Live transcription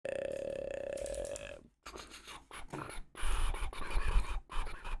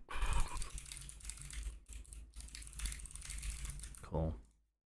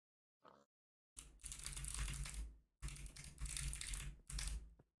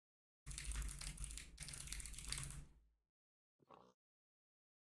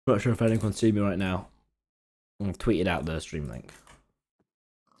Not sure if anyone can see me right now. I've tweeted out the stream link.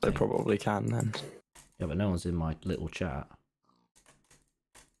 They probably can then. Yeah, but no one's in my little chat.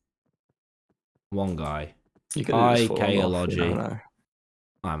 One guy. You could have just fallen off, K-ology. you know.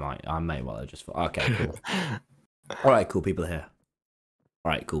 I may well have just. Okay, cool. All right, cool. People are here.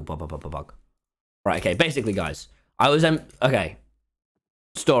 All right, cool. Bug. Right, okay. Basically, guys, I was okay.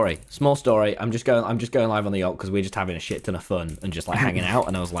 Small story. I'm just going live on the yacht because we're just having a shit ton of fun and just like hanging out.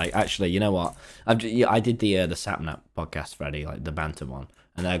 And I was like, actually, you know what? I did the Sapnap podcast, Freddie, like the banter one,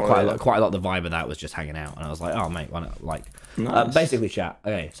 and quite a lot of the vibe of that was just hanging out. And I was like, oh mate, why not? Like, Nice. basically, chat.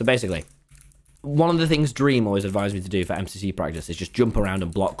 Okay, so basically, one of the things Dream always advised me to do for MCC practice is just jump around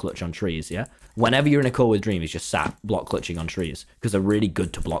and block clutch on trees. Yeah, whenever you're in a call with Dream, he's just sat block clutching on trees because they're really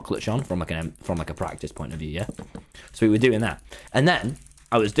good to block clutch on from like a practice point of view. Yeah, so we were doing that, and then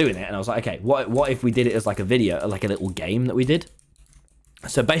I was doing it, and I was like, okay, what if we did it as like a video, like a little game that we did?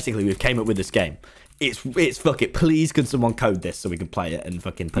 So basically, we came up with this game. It's fuck it. Please, can someone code this so we can play it and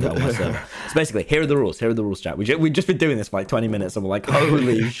fucking put it on my server? So basically, here are the rules. Here are the rules, chat. We've just been doing this for like 20 minutes, and we're like,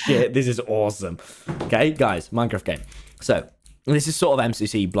 holy shit, this is awesome. Okay, guys, Minecraft game. So this is sort of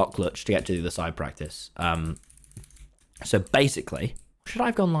MCC block clutch to get to the side practice. So basically, should I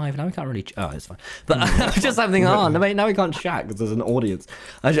have gone live? Now we can't really. Oh, it's fine. But I was just having on. Now we can't chat because there's an audience.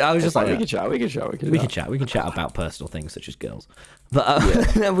 I was just like, we can chat. We can chat. We can chat about personal things such as girls. But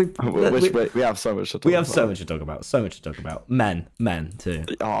we have so much to talk about. We have so much to talk about. So much to talk about. Men too.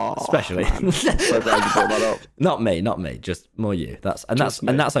 Oh, especially. So glad you brought that up. Not me. Just more you. That's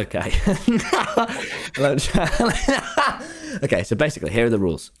okay. Okay, so basically, here are the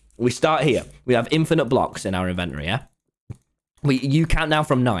rules. We start here. We have infinite blocks in our inventory. Yeah. You count now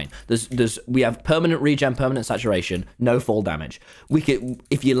from 9. We have permanent regen, permanent saturation, no fall damage.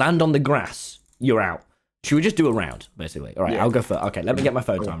 If you land on the grass, you're out. Should we just do a round, basically? All right, yeah. I'll go first. Okay, let me get my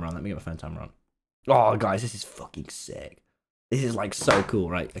phone timer on. Oh, guys, this is fucking sick. This is like so cool,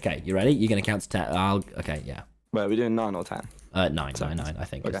 right? Okay, you ready? You're gonna count to 10. Okay, yeah. Wait, are we doing 9 or 10? 9. I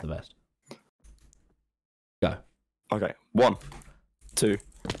think is the best. Go. Okay, 1, 2,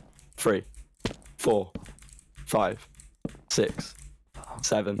 3, 4, 5, 6,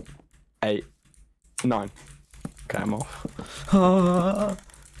 7, 8, 9. Okay, I'm off.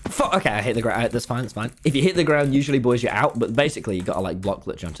 Okay, I hit the ground. That's fine. If you hit the ground, usually, boys, you're out. But basically, you got to like block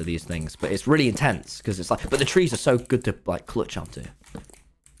clutch onto these things. But it's really intense because it's like. But the trees are so good to like clutch onto.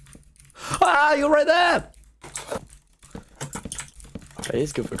 Ah, you're right there. It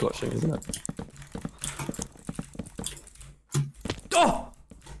is good for clutching, isn't it? Oh.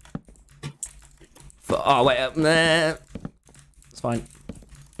 Oh wait. Nah. It's fine.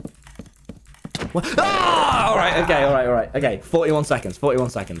 What? Oh, all right. Okay. 41 seconds.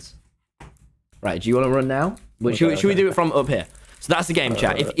 Right. Do you want to run now? Should we do it from up here? So that's the game,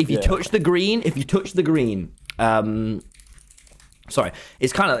 chat. If you touch the green, sorry,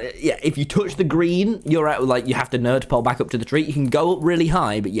 it's kind of if you touch the green, you're out. Like you have to nerd pole back up to the tree. You can go up really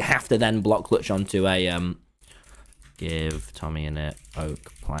high, but you have to then block clutch onto a Give Tommy in it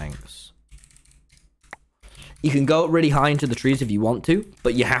oak planks. You can go up really high into the trees if you want to,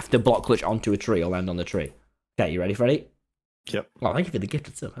 but you have to block clutch onto a tree or land on the tree. Okay, you ready, Freddie? Yep. Oh, thank you for the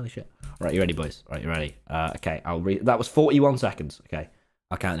gifted sub. Holy shit. All right, you ready, boys? All right, you ready? Okay, I'll read. That was 41 seconds. Okay,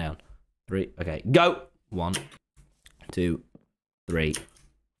 I'll count down. 3. Okay, go. 1, 2, 3,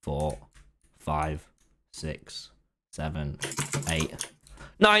 4, 5, 6, 7, 8,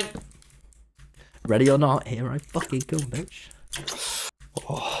 9. Ready or not? Here I fucking go, bitch.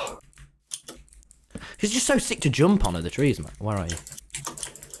 Oh. He's just so sick to jump onto the trees, man. Where are you?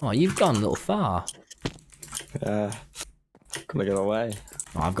 Oh, you've gone a little far. Yeah. Gonna get away.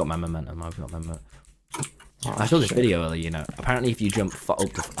 Oh, I've got my momentum. Oh, I saw this video earlier, you know. Apparently, if you jump up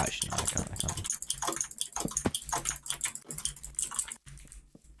to... Actually, no, I can't.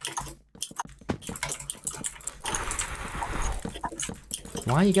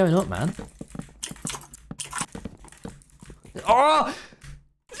 Why are you going up, man? Oh!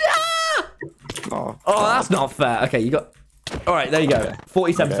 Oh, that's not fair. Okay, you got... All right, there you go.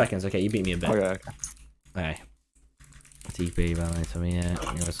 47 seconds. Okay, you beat me a bit. Okay. TP, balance, I mean, yeah.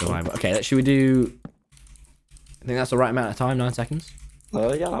 You're a survivor. Okay, should we do... I think that's the right amount of time, 9 seconds?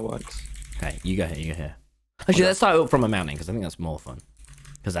 Oh, yeah, that works. Okay, you go here. Actually, let's start up from a mountain, because I think that's more fun.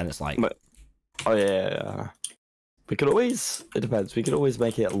 Because then it's like... Oh, yeah. We could always... It depends. We could always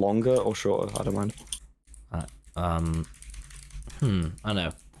make it longer or shorter. I don't mind. I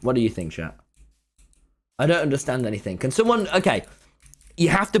know. What do you think, chat? I don't understand anything. Can someone... Okay. you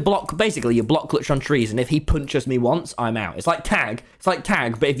have to block, basically you block clutch on trees, and if he punches me once, I'm out. It's like tag,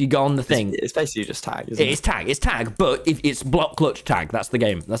 but if you go on the thing, it's basically just tag, isn't it? It's tag, but if it's block clutch tag, that's the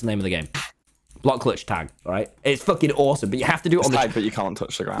game. That's the name of the game. Block clutch tag, right? It's fucking awesome, but you have to do it on the tag, but you can't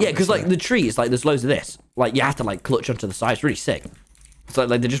touch the ground. Yeah, because like the trees, like there's loads of this. Like you have to like clutch onto the side. It's really sick. So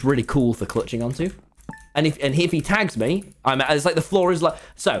like they're just really cool for clutching onto. And if he tags me, it's like the floor is like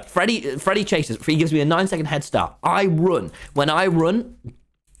so. Freddy chases. He gives me a 9-second head start. I run. When I run,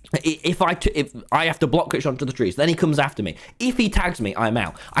 if I have to block clutch onto the trees, then he comes after me. If he tags me, I'm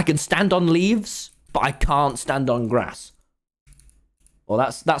out. I can stand on leaves, but I can't stand on grass. Well,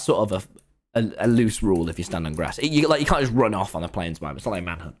 that's sort of a loose rule if you stand on grass. You can't just run off on a plains map. It's not like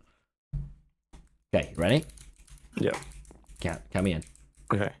Manhunt. Okay, ready? Yeah. Count me in.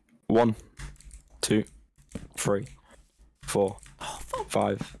 Okay. 1, 2, 3, 4,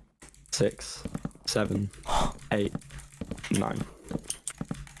 5, 6, 7, 8, 9.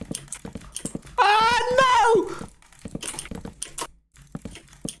 Ah, no!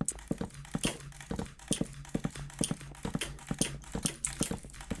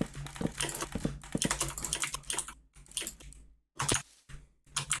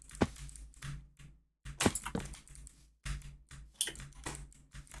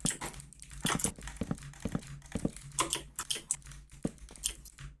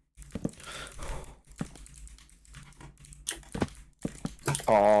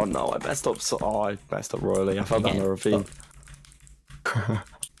 Oh no, I messed up. I messed up royally. I fell down the ravine.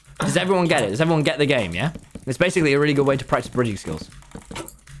 Does everyone get it? Does everyone get the game? Yeah. It's basically a really good way to practice bridging skills.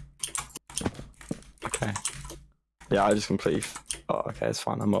 Okay. Yeah, I just completely. Oh, okay, it's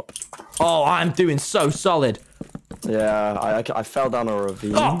fine. I'm up. Oh, I'm doing so solid. Yeah, I fell down a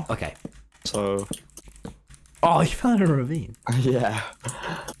ravine. Oh, okay. So. Oh, you fell in a ravine. Yeah.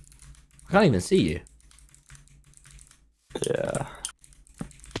 I can't even see you. Yeah.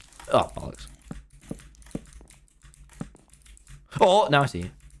 Oh, bollocks. Oh, now I see you.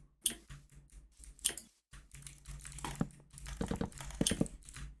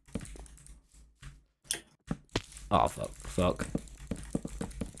 Oh, fuck.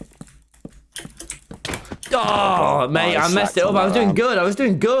 Oh, mate, I messed it up. I was doing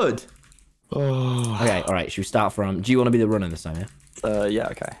good. Oh. Okay, all right. Should we start from? Do you want to be the runner this time? Yeah. Yeah.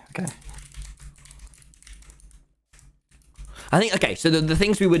 Okay. I think, okay, so the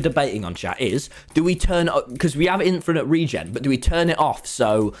things we were debating on, chat, is, do we turn, because we have infinite regen, but do we turn it off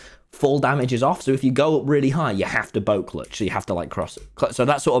so full damage is off? So if you go up really high, you have to boat clutch, so you have to, like, cross it. So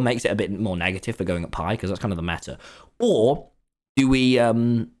that sort of makes it a bit more negative for going up high, because that's kind of the meta. Or do we,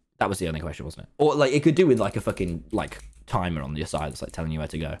 that was the only question, wasn't it? Or, like, it could do with, like, a fucking, like, timer on your side that's, like, telling you where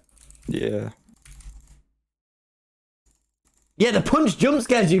to go. Yeah. Yeah, the punch jump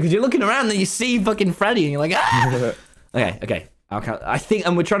scares you, because you're looking around and you see fucking Freddy, and you're like, ah! Okay. I'll count. I think,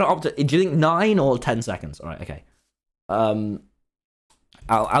 and we're trying to opt. Do you think 9 or 10 seconds? All right. Okay.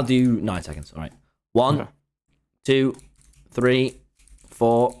 I'll do 9 seconds. All right. 1, 2, 3,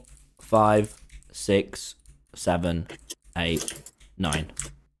 4, 5, 6, 7, 8, 9.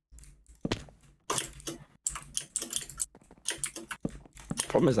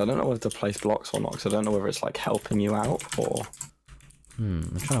 Problem is, I don't know whether to place blocks or not, because I don't know whether it's like helping you out or.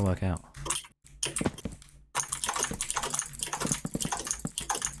 I'm trying to work out.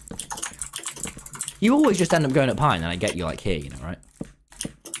 You always just end up going up high, and then I get you like here, you know, right?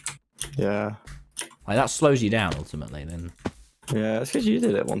 Yeah. Like that slows you down ultimately. Then. Yeah, it's because you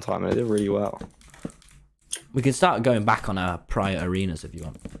did it one time and it did really well. We can start going back on our prior arenas if you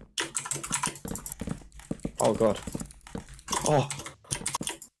want. Oh god. Oh.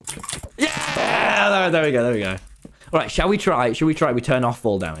 Yeah! There we go. All right, shall we try? We turn off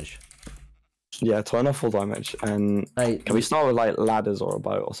full damage. Yeah, turn off full damage, and can we start with like ladders or a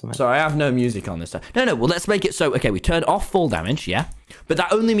boat or something? Sorry, I have no music on this time. No. Well, let's make it so. Okay, we turn off full damage, yeah, but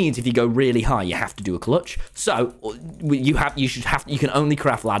that only means if you go really high, you have to do a clutch. So you can only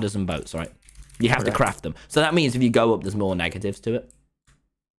craft ladders and boats, right? You have to craft them. So that means if you go up, there's more negatives to it.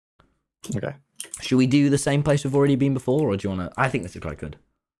 Okay. Should we do the same place we've already been before, or do you want to? I think this is quite good.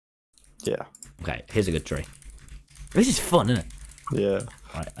 Yeah. Okay, here's a good tree. This is fun, isn't it? Yeah.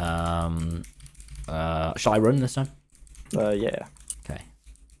 Right. Shall I run this time? Yeah. Okay.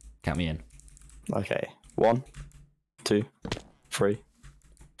 Count me in. Okay. 1, 2, 3,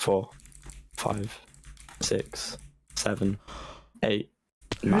 4, 5, 6, 7, 8,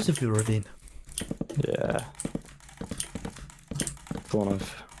 9. Where's the ravine? Yeah. The one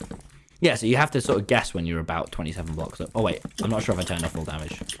I've. Yeah, so you have to sort of guess when you're about 27 blocks up. Oh wait, I'm not sure if I turned off full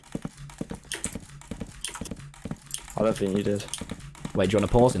damage. I don't think you did. Wait, do you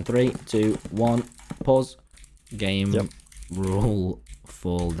want to pause in 3, 2, 1? Pause. Game rule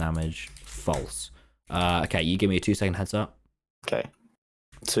full damage. False. Okay, you give me a 2-second heads up. Okay.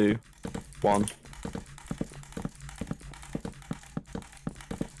 2, 1.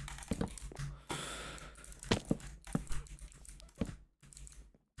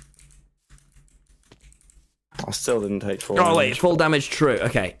 I still didn't take 4. Oh wait, full damage true.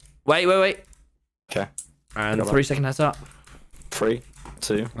 Okay. Wait. Okay. And 3-second heads up. 3,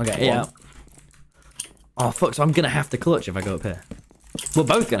 2. Okay, 1. yeah. Oh fuck, so I'm gonna have to clutch if I go up here. We're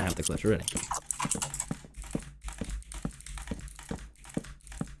both gonna have to clutch, really.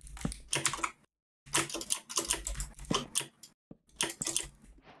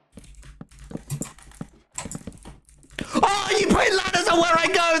 Oh, you put ladders on where I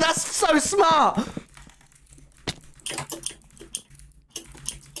go! That's so smart!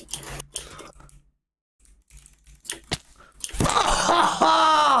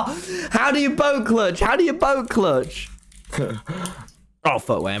 How do you boat clutch? How do you boat clutch? Oh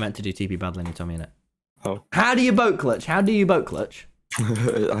fuck, wait, I meant to do TP badly and you told me in it. Oh. How do you boat clutch? How do you boat clutch?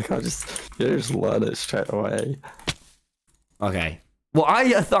 I can't just learn it straight away. Okay. Well, I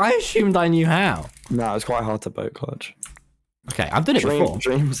assumed I knew how. No, it's quite hard to boat clutch. Okay, I've done it before.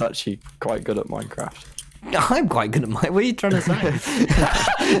 Dream's actually quite good at Minecraft. I'm quite good at what are you trying to say?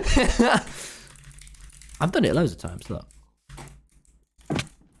 I've done it loads of times, look.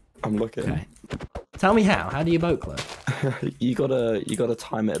 I'm looking. Okay. Tell me how. How do you boat clutch? you gotta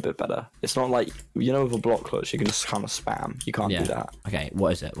time it a bit better. It's not like, you know, with a block clutch you can just kind of spam. You can't do that. Okay,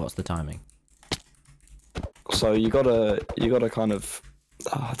 what is it? What's the timing? So you gotta kind of,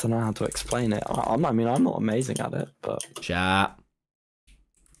 I don't know how to explain it. I mean, I'm not amazing at it, but Chat.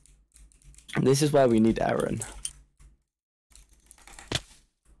 this is where we need Aaron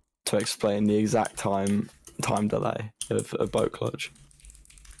to explain the exact time delay of a boat clutch.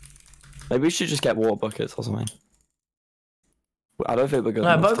 Maybe we should just get water buckets or something. I don't think we're good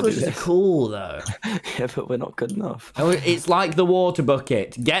enough No, boat to do clutches are this. cool though. Yeah, but we're not good enough. Oh, it's like the water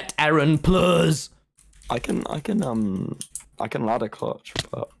bucket. Get Aaron plus. I can ladder clutch,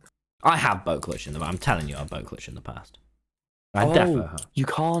 but I have boat clutch in the. I'm telling you, I've boat clutch in the past. I defo have. you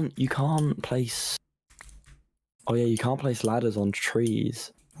can't place. Oh yeah, you can't place ladders on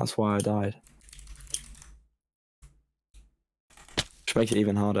trees. That's why I died. Which makes it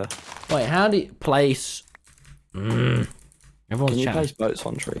even harder. Wait, how do you place? Everyone's Can you chatting. place boats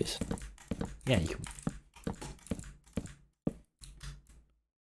on trees? Yeah, you can.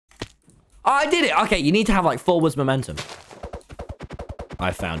 Oh, I did it. Okay, you need to have like forwards momentum.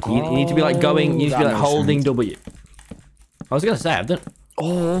 I found. You need to be like going. You need to be like holding sense. W. I was gonna say I've done.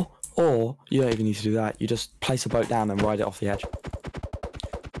 Or you don't even need to do that. You just place a boat down and ride it off the edge.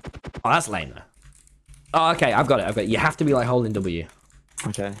 Oh, that's lame though. Oh, okay, I've got it. You have to be like holding W.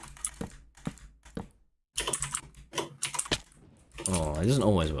 Okay. Oh, it doesn't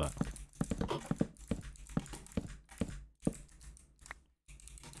always work.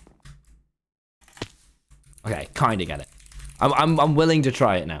 Okay, kind of get it. I'm willing to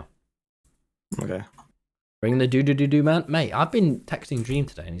try it now. Okay. Bring the do man, mate. I've been texting Dream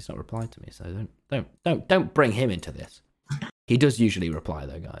today and he's not replied to me. So don't bring him into this. He does usually reply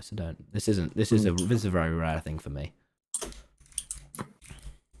though, guys. So don't. This is a very rare thing for me.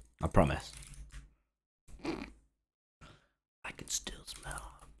 I promise. I can still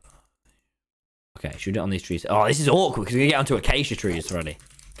smell. Okay, should we do it on these trees? Oh, this is awkward because we get onto acacia trees already.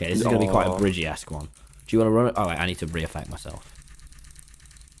 Okay, this is gonna be quite a bridgy-esque one. Do you want to run it? Oh wait, I need to re-effect myself.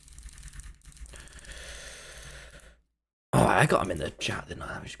 Oh, I got him in the chat, didn't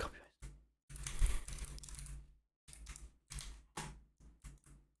I? Let me just copy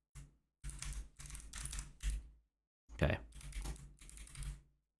it. Okay.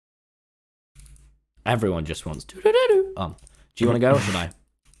 Everyone just wants to. Do you want to go or should I?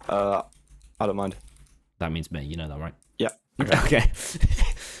 I don't mind. That means me. You know that, right? Yeah. Okay.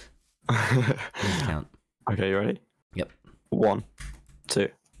 Count. Okay, you ready? Yep. 1, 2,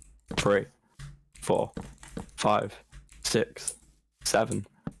 3, 4, 5, 6, 7,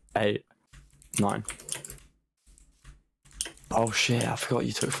 8, 9. Oh shit! I forgot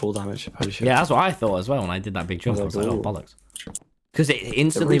you took full damage. Holy shit. Yeah, that's what I thought as well when I did that big jump. I was like, oh Ooh. bollocks. Because it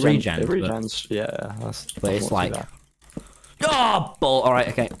instantly regens. It regens. Yeah. But it's like, oh, ball. All right,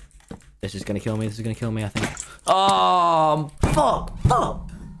 okay. This is gonna kill me. This is gonna kill me. I think. Oh, fuck.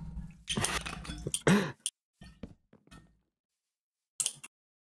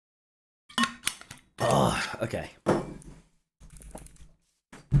 Oh, okay.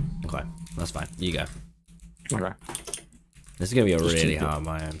 Okay, that's fine. You go. Okay. This is gonna be a Just really keep it. hard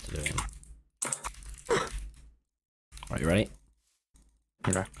biome to do in. Right, you ready?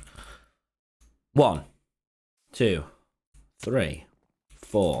 Okay. 1, 2, 3,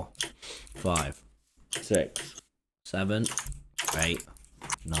 4, 5, 6, 7, 8,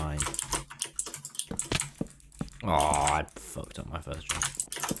 9. Oh, I fucked up my first jump.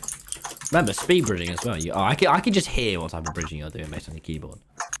 Remember, speed bridging as well. I can just hear what type of bridging you're doing based on your keyboard.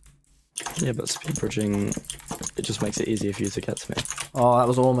 Yeah, but speed bridging, it just makes it easier for you to get to me. Oh, that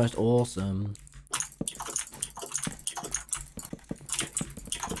was almost awesome.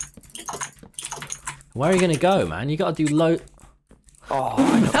 Where are you gonna go, man? You gotta do low. Oh,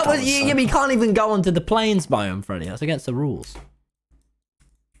 That was you can't even go onto the plains biome, Freddy. That's against the rules.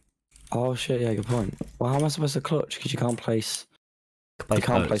 Oh shit, yeah, good point. Well, how am I supposed to clutch? Because you can't place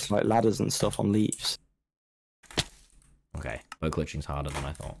like ladders and stuff on leaves. Okay, boat clutching's harder than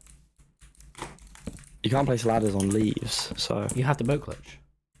I thought. You can't place ladders on leaves, so. You have to boat clutch.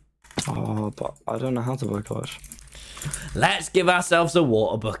 Oh, but I don't know how to boat clutch. Let's give ourselves a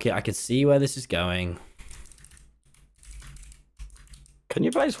water bucket. I can see where this is going. Can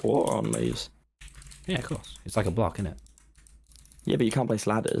you place water on leaves? Yeah, of course. It's like a block, isn't it? Yeah, but you can't place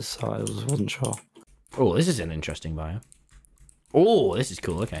ladders, so I wasn't sure. Oh, this is an interesting biome. Oh, this is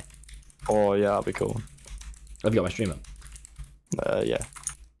cool. Okay. Oh, yeah, that'd be cool. Have you got my stream up? Yeah.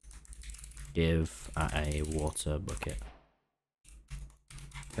 Give a water bucket.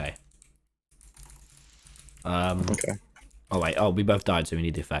 Okay. Okay. Oh, wait. Oh, we both died, so we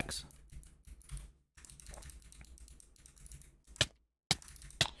need the effects.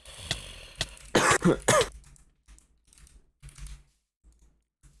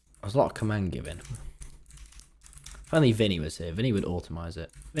 There's a lot of command giving. If only Vinny was here. Vinny would automize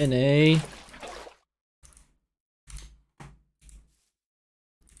it. Vinny!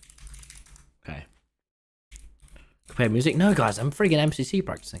 Okay. Play music? No, guys, I'm friggin' MCC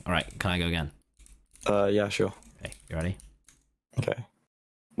practicing. Alright, can I go again? Yeah, sure. Okay, you ready? Okay.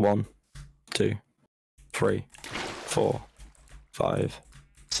 1, 2, 3, 4, 5,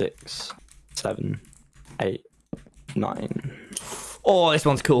 6, 7, 8, 9. Oh, this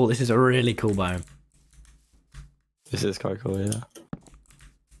one's cool. This is a really cool biome. This is quite cool, yeah.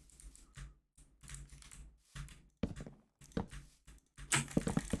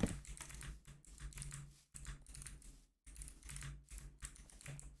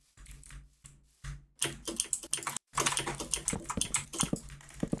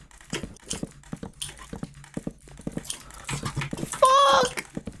 Fuck!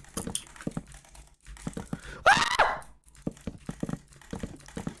 Ah!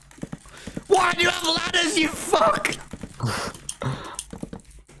 Why do you have ladders, you fuck?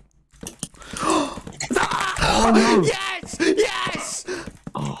 Oh, no. Yes! Yes!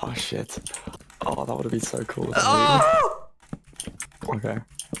 Oh, shit. Oh, that would have been so cool. Oh! Okay.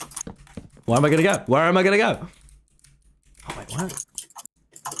 Where am I gonna go? Where am I gonna go? Oh, wait, what?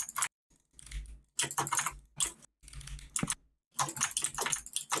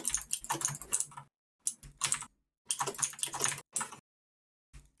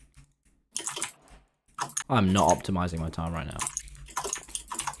 I'm not optimizing my time right now.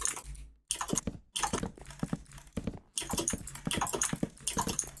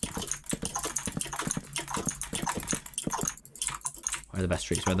 Where are the best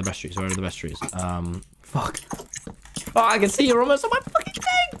trees? Where are the best trees? Where are the best trees? Fuck. Oh, I can see you're almost on my fucking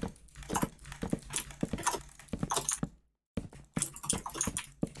thing!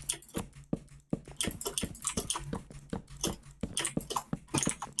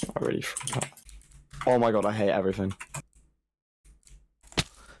 I really forgot. Oh my god, I hate everything.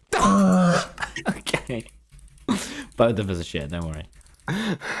 Okay. Both of us are shit, don't worry.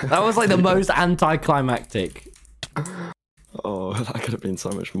 That was like the most anticlimactic. Oh, that could have been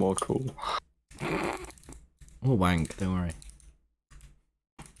so much more cool. Oh, wank, don't worry.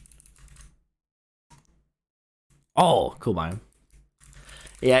 Oh, cool biome.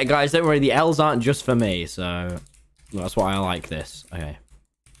 Yeah, guys, don't worry. The L's aren't just for me, so that's why I like this. Okay.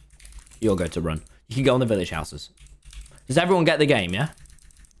 You'll go to run. You can go on the village houses. Does everyone get the game, yeah?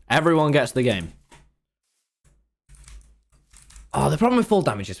 Everyone gets the game. Oh, the problem with full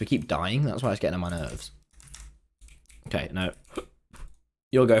damage is we keep dying. That's why it's getting on my nerves. Okay, no.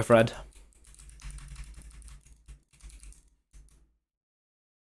 You'll go, Fred.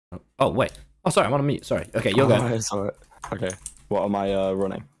 Oh, wait. Oh, sorry, I'm on mute. Sorry. Okay, you'll go. Sorry. Okay. What am I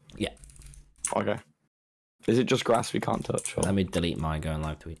running? Yeah. Okay. Is it just grass we can't touch? Or... Let me delete my go and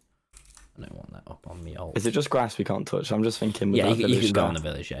live tweet. I don't want that up on me. Is it just grass we can't touch? I'm just thinking. With Yeah, that you can go there. on the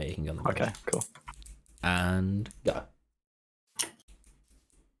village. Yeah, you can go on the village. Okay, cool. And go.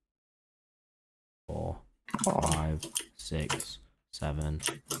 4, 5, 6, 7,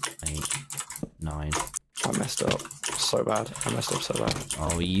 8, 9. I messed up so bad. I messed up so bad.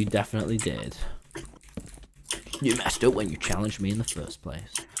 Oh, you definitely did. You messed up when you challenged me in the first place.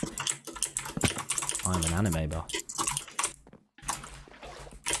 I'm an anime boss.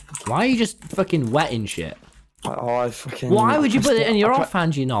 Why are you just fucking wetting shit? Oh, I fucking... Why would you put it in your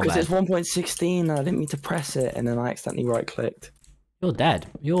offhand, you knobhead? Because it's 1.16 and I didn't mean to press it and then I accidentally right-clicked. You're dead.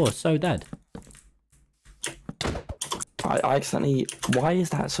 You're so dead. I accidentally... Why is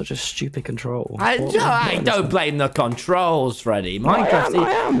that such a stupid control? I don't blame the controls, Freddy. Minecraft.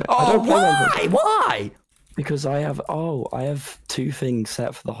 I am. Oh, why? Why? Because I have two things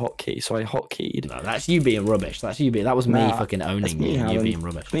set for the hotkey, so I hotkeyed. No, that's you being rubbish. That's you being. That was me fucking owning you. You being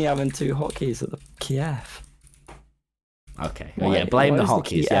rubbish. Me having two hotkeys at the key F. Okay. Well, yeah, blame the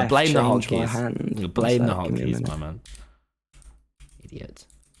hotkeys. Yeah, blame the hotkeys. Blame the hotkeys, my man. Idiot.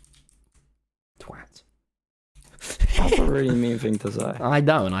 Twat. That's a really mean thing to say. I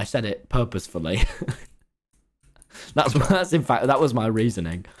know, and I said it purposefully. That's in fact that was my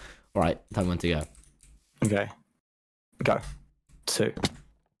reasoning. All right, time when to go. Okay. Go. 2,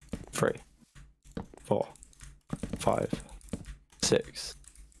 3, 4, 5, 6,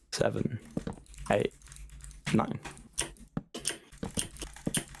 7, 8, 9.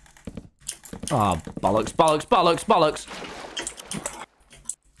 Oh, bollocks, bollocks, bollocks, bollocks.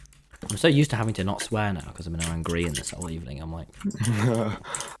 I'm so used to having to not swear now because I've been angry in this whole evening. I'm like... Well,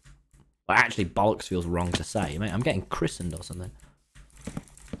 actually, bollocks feels wrong to say. Mate, I'm getting christened or something.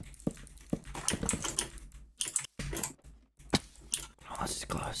 Oh, this is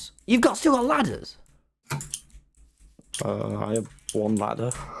close. You've still got ladders? I have one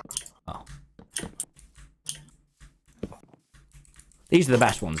ladder. Oh. These are the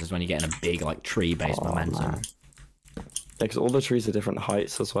best ones, is when you're getting a big, like, tree-based momentum. Man. Yeah, because all the trees are different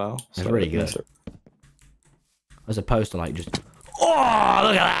heights as well. It's really good. As opposed to, like, just... Oh,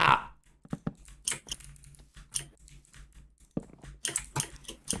 look at that!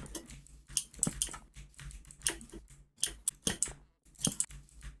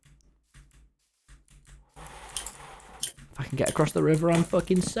 If I can get across the river, I'm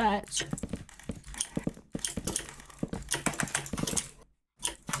fucking set.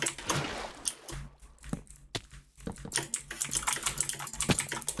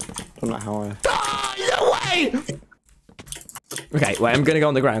 I don't know how I... No way! Okay, wait, I'm gonna go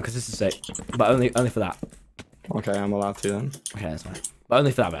on the ground because this is sick. But only for that. Okay, I'm allowed to then. Okay, that's fine. But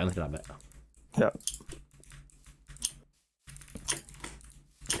only for that bit, Yep.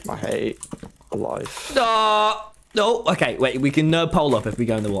 I hate life. No, okay, wait, we can pole up if we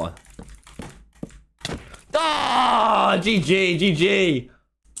go in the water. GG.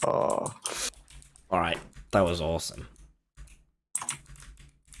 Oh. Alright, that was awesome.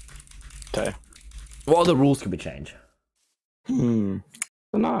 Okay. What other rules could we change? I don't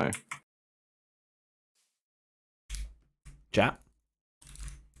know. Chat?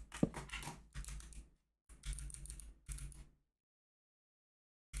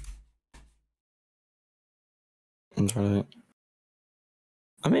 I'm trying to...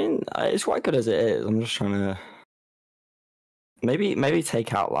 I mean, it's quite good as it is. I'm just trying to... Maybe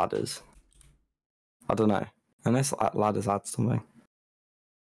take out ladders. I don't know. Unless ladders add something.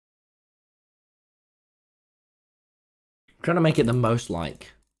 I'm trying to make it the most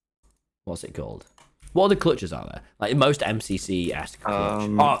like... What's it called? What other clutches are there? Like most MCC-esque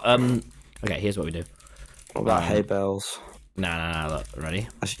clutch. Okay, here's what we do. What about hay bales? No, look, ready?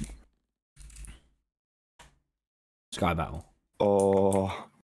 Sky battle. Oh,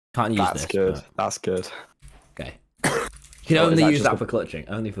 can't use that's this. Good. But... That's good. Okay. You can only use that for clutching.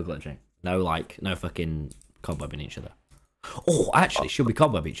 Only for clutching. No fucking cobwebbing each other. Oh, actually, should we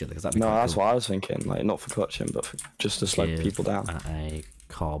cobweb each other? Because that'd be that's cool. what I was thinking. Like, not for clutching, but for just to slow people down. A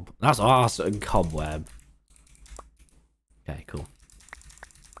cob. That's awesome. Cobweb. Okay, cool.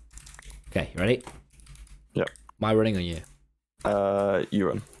 Okay, you ready? Yep. Am I running on you? You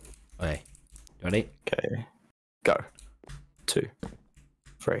run. Okay. You ready? Okay. Go. 2,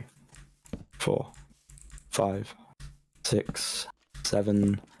 3, 4, 5, 6,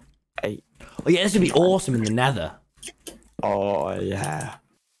 7, 8. Oh yeah, this would be awesome in the Nether. Oh yeah.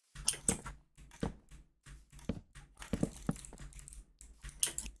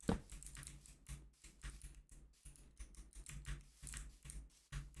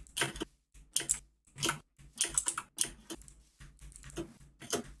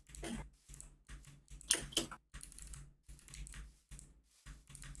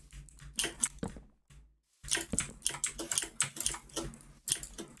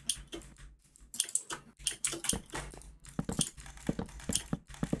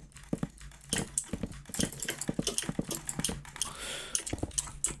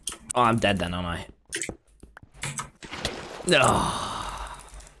 Oh, I'm dead then, aren't I? No.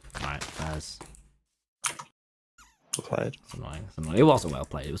 Alright, Faz. Well played. It's annoying. It's annoying. It wasn't well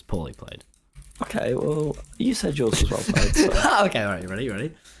played. It was poorly played. Okay, well, you said yours was well played. So. Okay, all right. You ready? You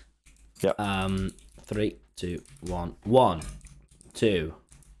ready? Yep. 3, 2, 1. 1, 2,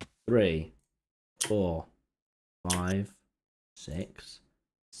 3, 4, 5, 6,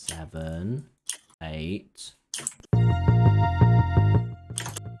 7, 8.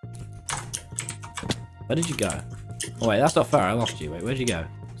 Where did you go? Oh wait, that's not fair. I lost you. Wait, where'd you go?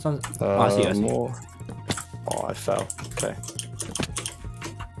 Oh, I see you. I see you. More. Oh, I fell. Okay.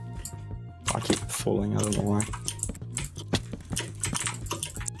 I keep falling. I don't know why.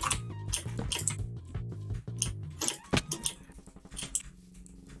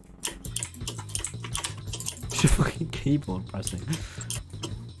 Your fucking keyboard pressing.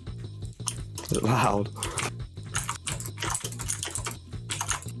 Is it loud?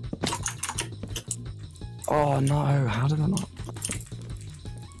 Oh no, how did I not?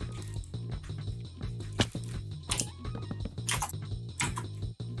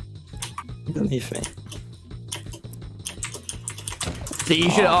 Underneath me. So you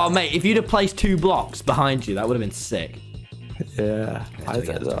should. Oh mate, if you'd have placed 2 blocks behind you, that would have been sick. Yeah, I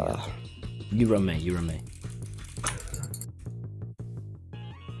Okay, did. You run me. You run me.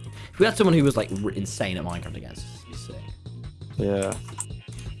 If we had someone who was like insane at Minecraft against us, it'd be sick. Yeah.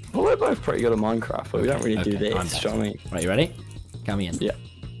 Well, we're both pretty good at Minecraft, but we don't really do Okay, I'm this. Do you know what I mean? Right, you ready? Count me in. Yeah.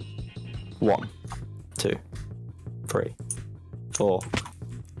 1, 2, 3, 4,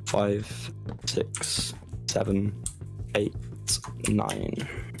 5, 6, 7, 8, 9.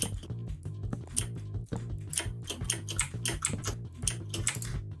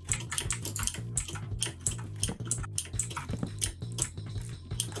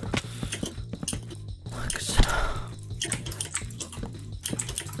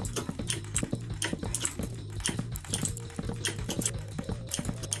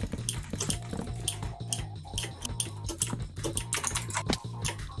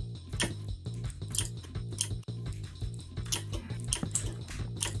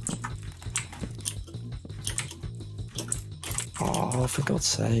 Oh, for God's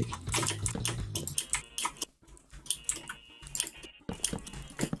sake.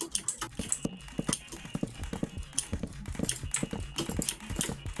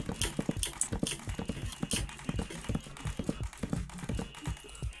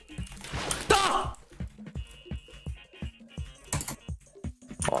 Ah!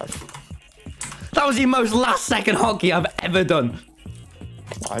 That was the most last second hockey I've ever done.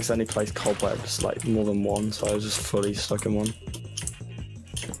 I accidentally placed cobwebs like more than one, so I was just fully stuck in one.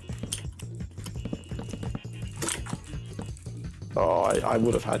 Oh, I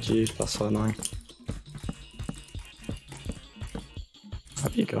would have had you. That's so annoying.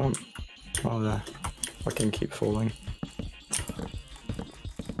 Have you gone? Oh, there. I can keep falling.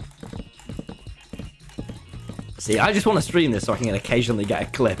 See, I just want to stream this so I can occasionally get a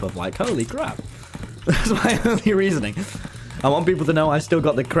clip of like, holy crap. That's my only reasoning. I want people to know I still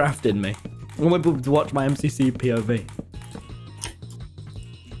got the craft in me. I want people to watch my MCC POV.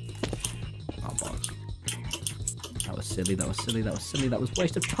 Oh, bollocks. That was silly, that was silly, that was silly, that was a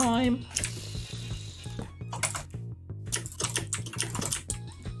waste of time.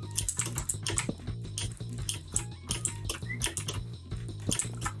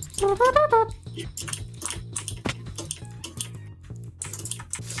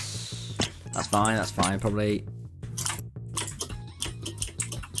 That's fine, probably.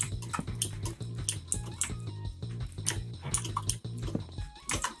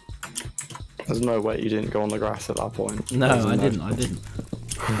 There's no way you didn't go on the grass at that point. No, I didn't.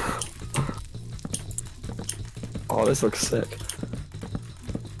 Oh, this looks sick.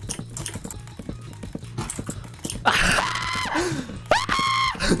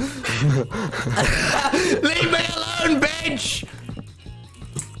 Leave me alone, bitch!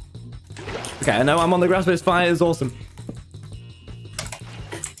 Okay, I know I'm on the grass, but it's fine, it's awesome.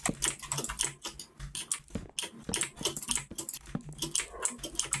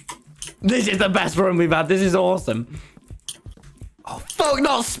 This is the best run we've had, this is awesome. Oh, fuck,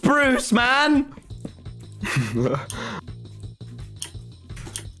 not spruce, man!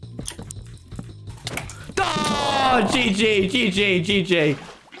 Oh, GG, GG, GG.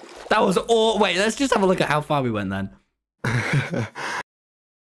 That was all. Wait, let's just have a look at how far we went then.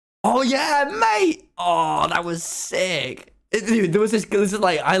 Oh yeah, mate. Oh, that was sick. Dude, there was this is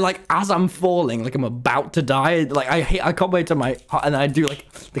like as I'm falling, like I'm about to die. Like I can't wait to my and I do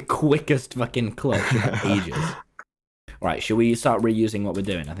like the quickest fucking clutch in ages. Right, should we start reusing what we're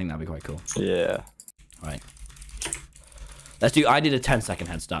doing? I think that'd be quite cool. Yeah. Right. Let's do. I did a 10-second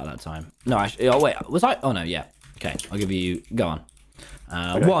head start that time. No, actually. Oh wait, was I? Oh no, yeah. Okay, I'll give you. Go on.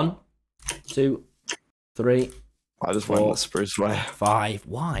 Okay. 1, 2, 3, I just went Four. the spruce way. 5.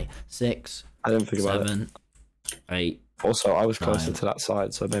 Why? 6. I didn't think about it. 7. 8. Also, I was closer 9. to that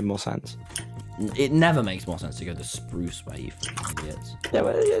side, so it made more sense. It never makes more sense to go the spruce way, you fucking idiots. Yeah,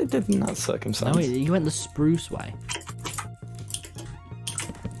 but it did in that circumstance. No, you went the spruce way.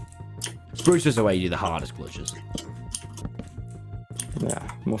 Spruce is the way you do the hardest glitches. Yeah,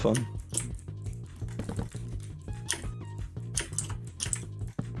 more fun.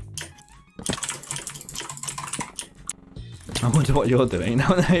 I wonder what you're doing.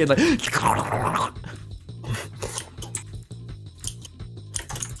 Now you're like...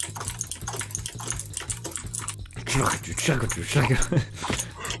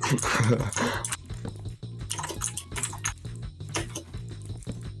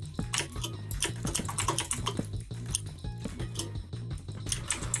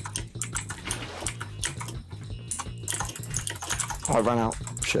 I ran out.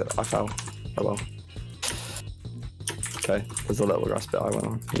 Shit, I fell. Oh well. Okay, there's a little grass bit I went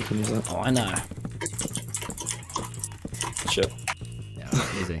on. You can use that. Oh, I know. Shit. Yeah,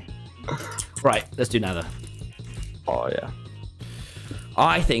 easy. Right, let's do nether. Oh yeah.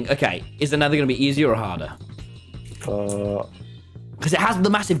 I think, okay, is the nether going to be easier or harder? Because it has the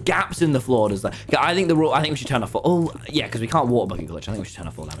massive gaps in the floor, does that? Okay, I think we should turn off full... Oh, yeah, because we can't water bucket glitch. I think we should turn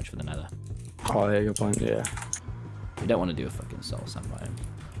off full damage for the nether. Oh yeah, good point, yeah. We don't want to do a fucking soul sand biome.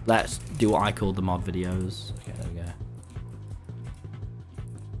 Let's do what I call the mod videos. Okay, there we go.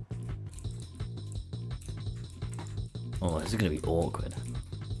 Oh, this is going to be awkward.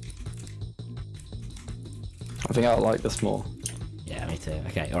 I think I like this more. Yeah, me too.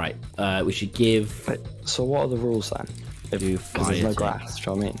 Okay, alright. We should give... Wait, so what are the rules then? Because there's no grass, do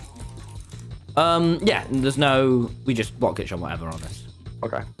you know what I mean? Yeah, there's no... We just block glitch on whatever on this.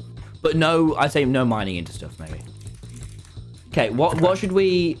 Okay. But no, I'd say no mining into stuff, maybe. Okay, what should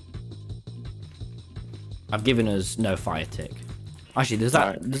we... I've given us no fire tick. Actually, does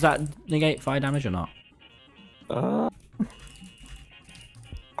that negate fire damage or not? I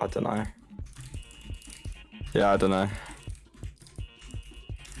don't know. Yeah, I don't know.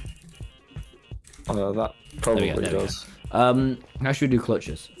 That probably does. How should we do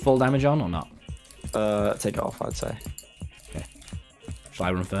clutches? Full damage on or not? Take it off, I'd say. Okay. Shall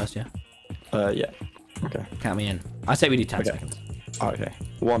I run first, yeah? Yeah. Okay. Count me in. I say we do 10 seconds. Okay.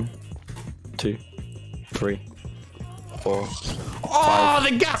 1, 2, 3, 4. Oh,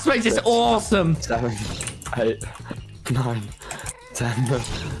 the gas makes this awesome! 7, 8, 9, 10.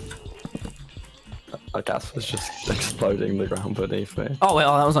 I gas was just exploding the ground beneath me. Oh, wait,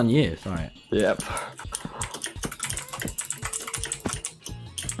 that was on you. Sorry. Yep.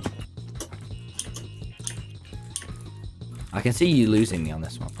 I can see you losing me on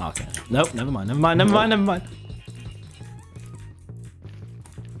this one. Okay. Nope, never mind.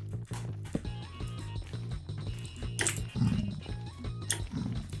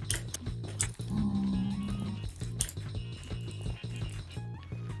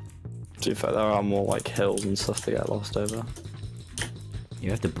 To be fair, there are more like hills and stuff to get lost over. You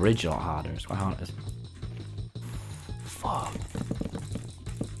have to bridge a lot harder. It's quite hard. Fuck.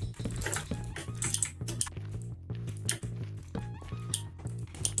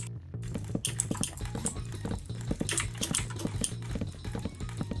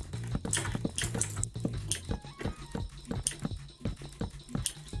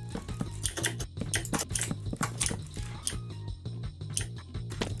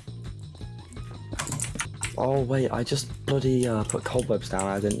 Oh wait, I just bloody put cobwebs down.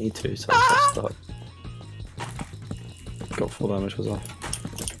 I didn't need to, so I got stuck. Got full damage was off.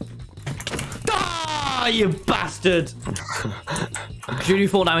 Ah, you bastard! Should we do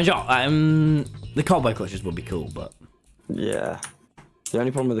full damage off? The cobweb clutches would be cool, but yeah. The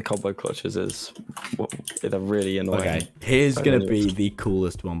only problem with the cobweb clutches is they're really annoying. okay. Here's gonna be the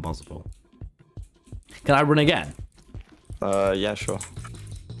coolest one possible. Can I run again? Yeah, sure.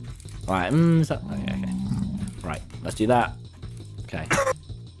 All right. Okay. Right. Let's do that. Okay.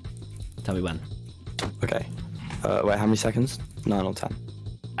 Tell me when. Okay. Wait, how many seconds? 9 or 10?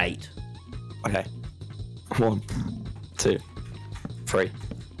 8. Okay. 1, 2, 3,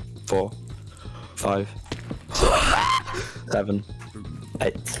 4, 5, 6, 7,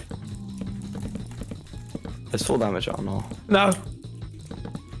 8. Is full damage on or? No.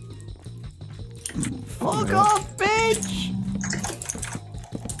 Fuck off, bitch!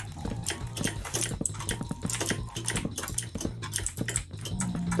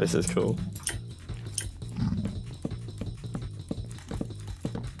 This is cool.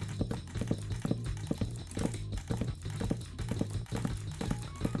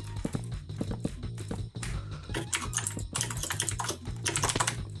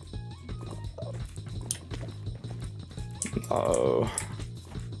 Oh.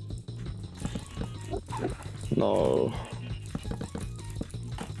 No.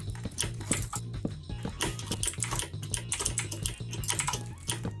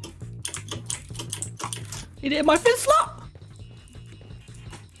 He did my fist slot.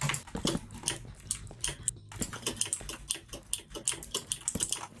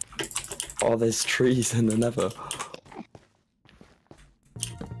 Oh, there's trees in the nether.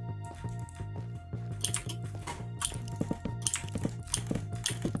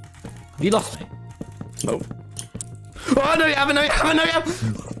 Have you lost me? Nope. Oh, no, you haven't, no, you haven't, no, you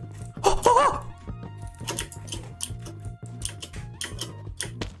haven't.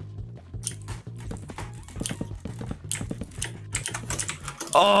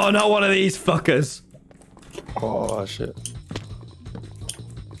 Oh, not one of these fuckers. Oh, shit.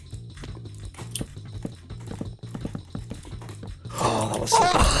 Oh, that was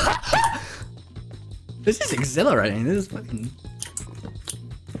sick. This is exhilarating. This is fucking...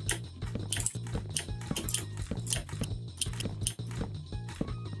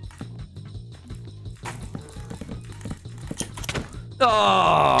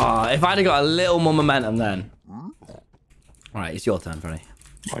 Oh, if I'd have got a little more momentum then. Alright, it's your turn, Freddie.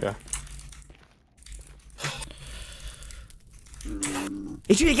 Okay.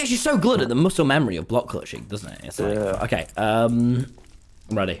 It gets you so good at the muscle memory of block clutching, doesn't it? It's like, Yeah. okay,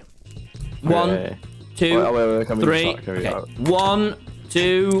 ready. One, Okay. two, Wait, can we three. start? Can we Okay. go? 1,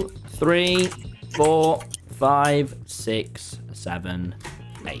 2, 3, 4, 5, 6, 7,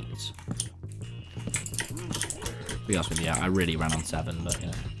 8. To be honest with you, I really ran on 7, but you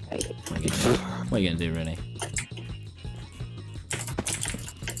know, what are you gonna do, really?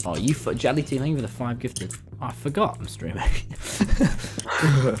 Oh, you jelly team, thank you for the 5 gifted. Oh, I forgot I'm streaming.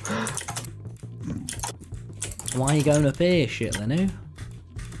 Why are you going up here, shit, Lenu?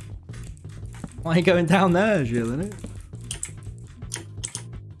 Why are you going down there, shit, Lenu?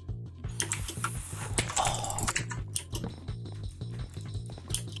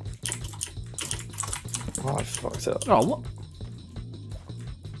 Oh, I fucked up. Oh, what?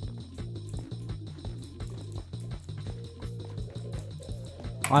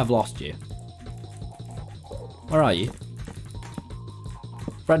 I've lost you. Where are you?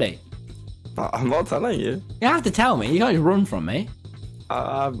 Freddy? I'm not telling you. You have to tell me. You can't just run from me.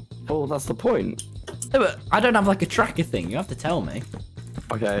 Well, that's the point. No, but I don't have like a tracker thing. You have to tell me.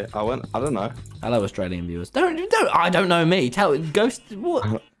 Okay, I don't know. Hello, Australian viewers. Don't. I don't know me. Tell Ghost.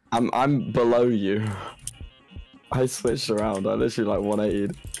 What? I'm below you. I switched around. I literally like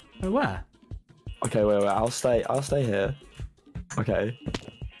 180'd. Where? Okay, wait. I'll stay here. Okay.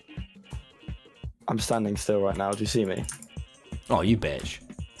 I'm standing still right now. Do you see me? Oh, you bitch.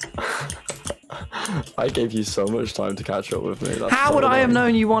 I gave you so much time to catch up with me. That's How so would I have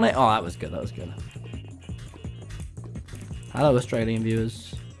annoying. known you want it? Oh, that was good. That was good. Hello, Australian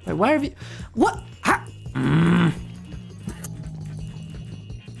viewers. Wait, where have you? What?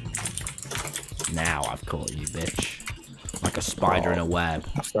 Now I've caught you, bitch. Like a spider in a web.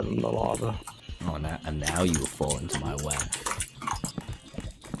 I fell in the lava. Oh, and now you will fall into my web.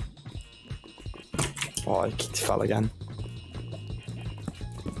 Oh, I fell again.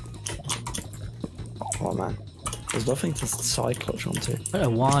 Oh man, there's nothing to side clutch onto. I don't know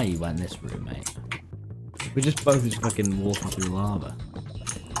why you went this route, mate. We're just both just fucking walking through lava.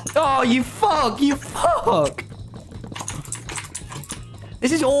 Oh, you fuck! You fuck!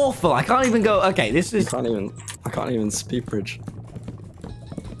 This is awful. I can't even go. Okay, this is. I can't even speed bridge.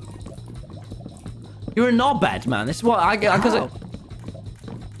 You're a knobhead, man. This is what I get. Because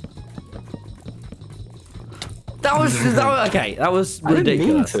that was okay. That was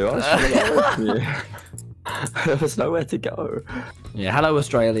ridiculous. I didn't mean to. I was trying to get away from you. There was nowhere to go. Yeah, hello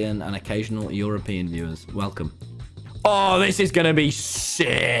Australian and occasional European viewers. Welcome. Oh, this is gonna be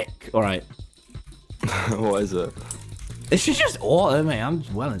sick. All right. What is it? This is just awesome, mate. I'm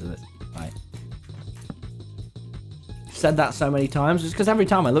just well into this. Right. Said that so many times. Just because every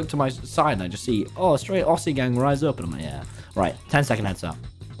time I look to my side and I just see, oh, straight Aussie gang rise up, and I'm like, yeah. Right. 10-second heads up.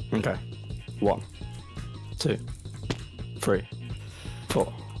 Okay. 1, 2, 3,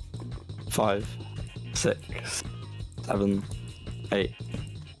 4, 5, 6, 7, 8,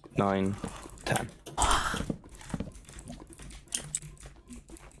 9, 10.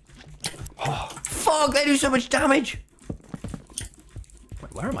 Fuck! They do so much damage.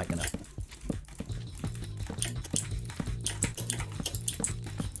 Wait, where am I gonna?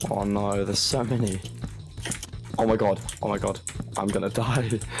 Oh no, there's so many. Oh my god. Oh my god. I'm gonna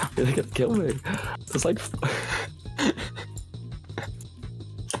die. They're gonna kill me. It's like...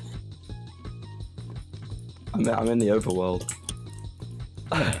 I'm in the overworld.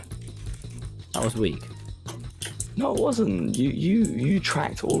 That was weak. No, it wasn't. You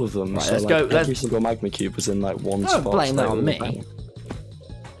tracked all of them. Right, so let's like, go. Every single magma cube was in like one Don't spot. blame that on me. Right,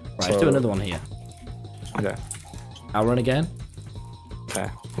 Let's do another one here. Okay. I'll run again. Okay.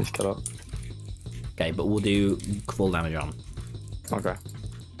 Let's get up. Okay, but we'll do full damage on. Okay.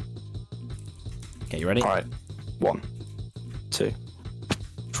 Okay, you ready? All right. 1, 2,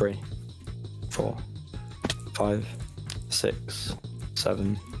 3, 4, 5, 6,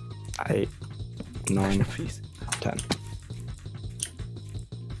 7, 8, 9, 10.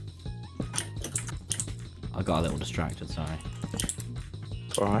 I got a little distracted, sorry.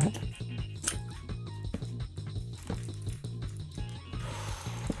 All right.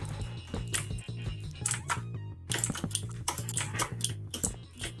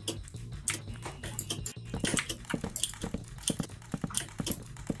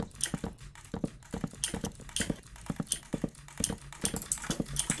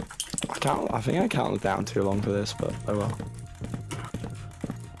 I think I counted down too long for this, but oh well.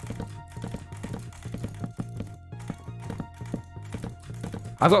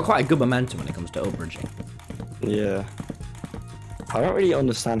 I've got quite a good momentum when it comes to upbridging. Yeah. I don't really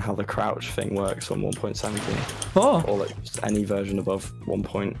understand how the crouch thing works on 1.17. Oh! Or like just any version above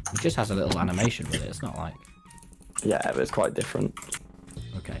 1. It just has a little animation with it, it's not like... Yeah, but it's quite different.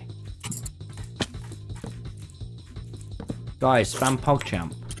 Okay. Guys, spam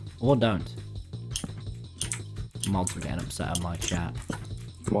PogChamp. Or don't. Mods are getting upset on my chat.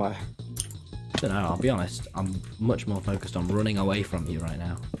 Why? I don't know, I'll be honest. I'm much more focused on running away from you right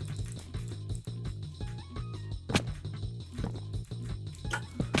now.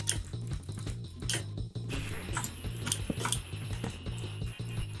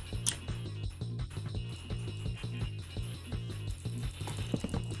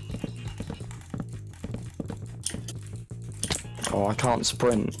 Oh, I can't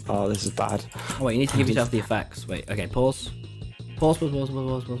sprint. Oh, this is bad. Oh wait, you need to give yourself the effects. Wait, okay, pause. Pause, pause, pause,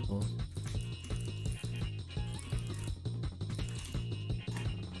 pause, pause, pause.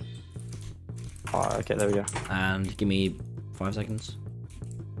 Oh, okay, there we go. And give me 5 seconds.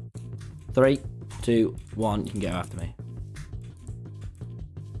 3, 2, 1, you can go after me.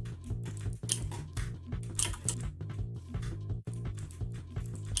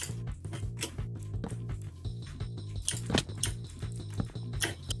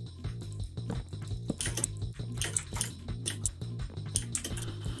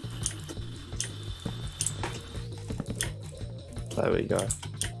 There we go.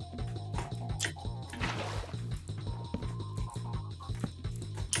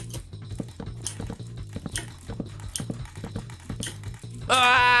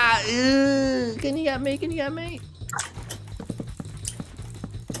 Ah! Can you get me? Can you get me?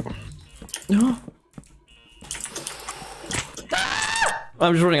 No. Ah!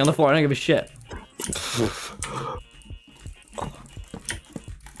 I'm just running on the floor. I don't give a shit.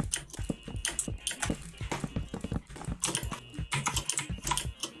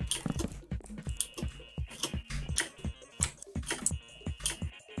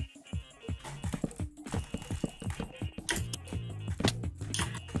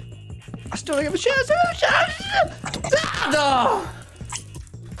 I still don't give a shit. No.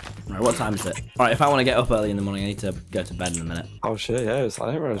 Right, what time is it? Alright, if I want to get up early in the morning, I need to go to bed in a minute. Oh shit, yeah, I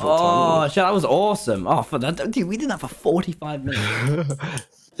didn't realize what time Oh, it was. shit, that was awesome. Oh, for that, dude, we did that for 45 minutes.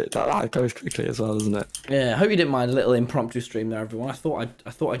 that goes quickly as well, doesn't it? Yeah, I hope you didn't mind a little impromptu stream there, everyone. I thought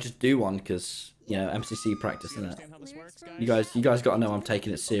I'd just do one because, you know, MCC practice, isn't it? You guys got to know I'm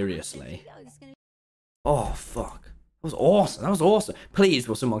taking it seriously. Oh, fuck. That was awesome. That was awesome. Please,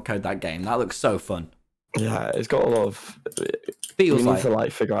 will someone code that game? That looks so fun. Yeah, it's got a lot of. Feels we like need to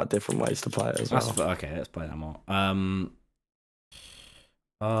like figure out different ways to play it as well. Okay, let's play that more. Our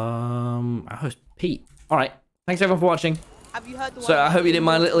host Pete. All right. Thanks everyone for watching. Have you heard the So I hope you didn't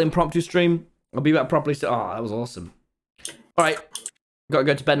mind a little impromptu stream. I'll be back properly. Oh, that was awesome. All right. Gotta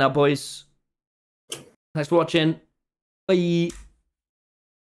go to bed now, boys. Thanks for watching. Bye.